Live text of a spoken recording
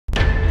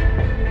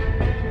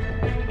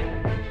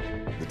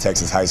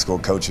Texas high school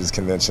coaches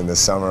convention this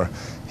summer.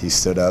 He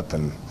stood up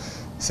and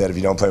said, if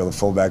you don't play with a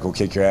fullback, we'll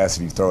kick your ass.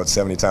 If you throw it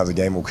 70 times a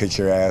game, we'll kick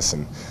your ass.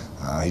 And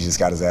he just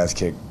got his ass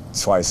kicked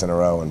twice in a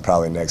row, and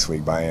probably next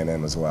week by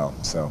A&M as well.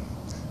 So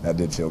that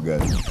did feel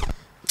good.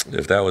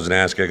 If that was an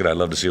ass kicking, I'd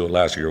love to see what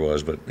last year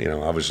was. But, you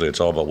know, obviously it's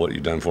all about what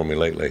you've done for me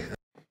lately.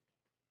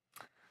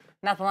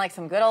 Nothing like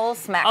some good old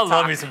smack talk. I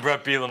love me some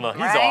Bret Bielema.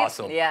 He's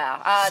awesome.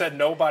 Yeah. Said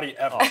nobody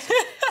ever.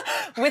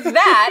 With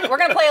that, we're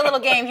going to play a little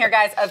game here,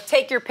 guys, of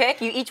Take Your Pick.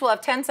 You each will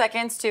have 10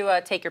 seconds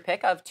to take your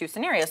pick of 2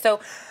 scenarios.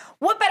 So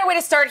what better way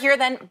to start here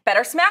than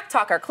better smack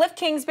talker, Kliff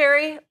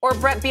Kingsbury or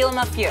Bret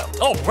Bielema Few?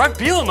 Oh, Bret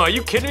Bielema. Are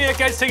you kidding me? That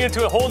guy's taking it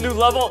to a whole new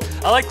level.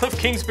 I like Kliff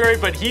Kingsbury,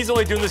 but he's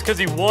only doing this because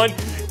he won.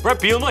 Bret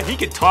Bielema, he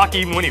can talk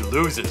even when he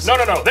loses. No.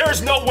 There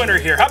is no winner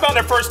here. How about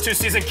their first 2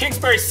 seasons?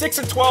 Kingsbury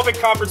 6-12 in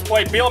conference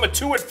play. Bielema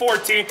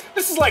 2-14.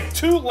 This is like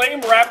 2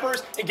 lame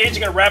rappers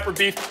engaging in a rapper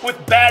beef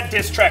with bad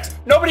diss tracks.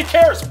 Nobody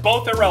cares.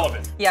 Both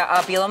irrelevant.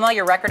 Yeah, Bielema,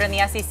 your record in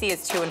the SEC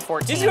is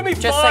 2-14. He's gonna be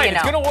just fine. So you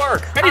know. It's gonna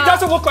work. And he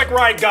doesn't look like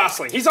Ryan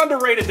Gosling. He's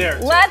underrated there.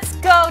 Let's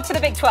go to the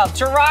Big 12.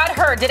 Jerrod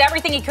Heard did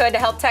everything he could to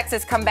help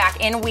Texas come back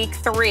in week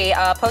 3,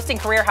 posting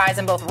career highs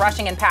in both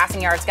rushing and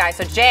passing yards, guys.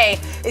 So Jay,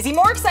 is he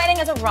more exciting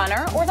as a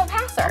runner or the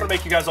passer? I'm gonna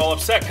make you guys all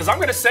upset because I'm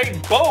going to say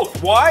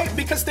both. Why?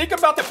 Because think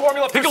about the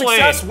formula for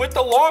success with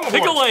the Longhorns.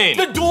 Pick a lane.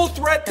 The dual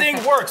threat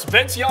thing works.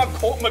 Vince Young,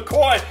 Colt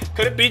McCoy.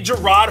 Could it be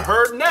Jerrod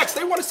Heard next?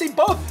 They want to see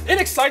both. It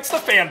excites the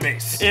fan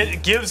base.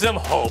 It gives them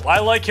hope. I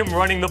like him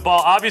running the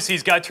ball. Obviously,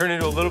 he's got to turn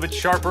into a little bit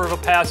sharper of a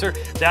passer.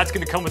 That's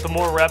going to come with the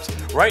more reps.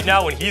 Right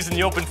now, when he's in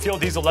the open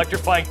field, he's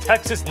electrifying.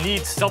 Texas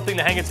needs something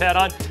to hang its hat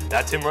on.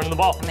 That's him running the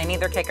ball. And they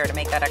need their kicker to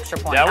make that extra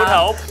point. That would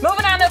help.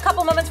 Moving on to a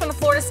couple moments from the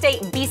Florida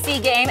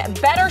State-BC game.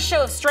 Better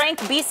show of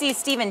strength, BC's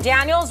Steven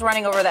Daniels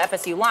running over the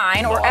FSU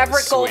line, or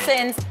Everett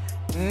Golson's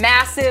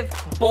massive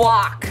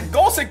block.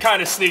 Golson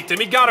kind of sneaked him.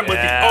 He got him with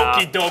the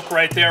okey doke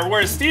right there.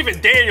 Whereas Steven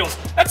Daniels,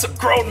 that's a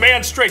grown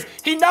man strength.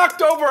 He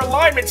knocked over a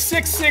lineman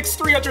 6'6",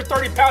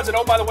 330 pounds. And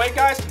oh, by the way,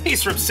 guys,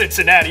 he's from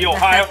Cincinnati,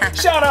 Ohio.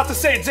 Shout out to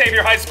St.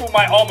 Xavier High School,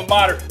 my alma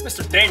mater.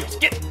 Mr. Daniels,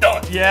 get it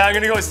done. Yeah, I'm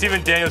going to go with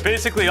Steven Daniels.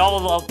 Basically,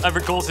 all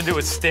Everett Golson did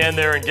was stand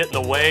there and get in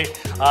the way.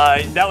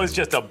 That was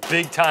just a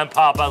big-time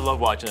pop. I love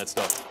watching that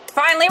stuff.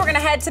 Finally, we're going to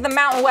head to the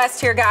Mountain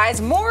West here, guys.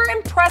 More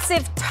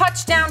impressive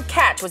touchdown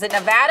catch. Was it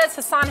Nevada's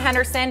Hassan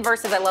Henderson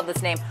versus, I love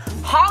this name,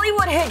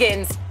 Hollywood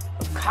Higgins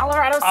of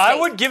Colorado State? I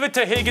would give it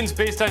to Higgins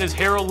based on his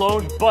hair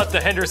alone, but the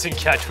Henderson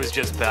catch was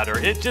just better.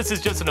 It just is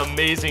just an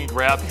amazing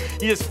grab.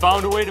 He just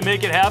found a way to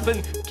make it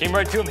happen. Came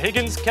right to him.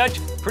 Higgins catch,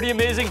 pretty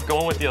amazing.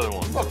 Going with the other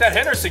one. Look, that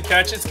Henderson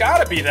catch, it's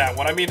got to be that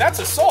one. I mean, that's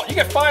assault. You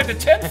get 5 to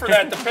 10 for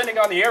that, depending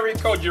on the area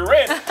code you're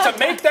in. To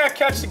make that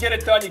catch, to get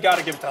it done, you got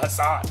to give it to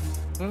Hassan.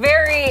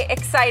 Very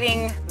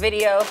exciting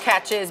video,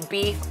 catches,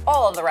 beef,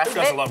 all of the rest of it.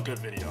 Who doesn't love good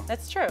video?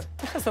 That's true.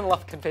 Who doesn't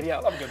love good video?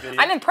 I love good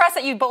video. I'm impressed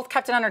that you both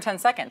kept it under 10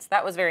 seconds.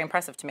 That was very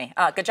impressive to me.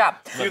 Good job.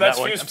 Dude, that's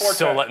I'm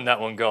still letting that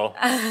one go.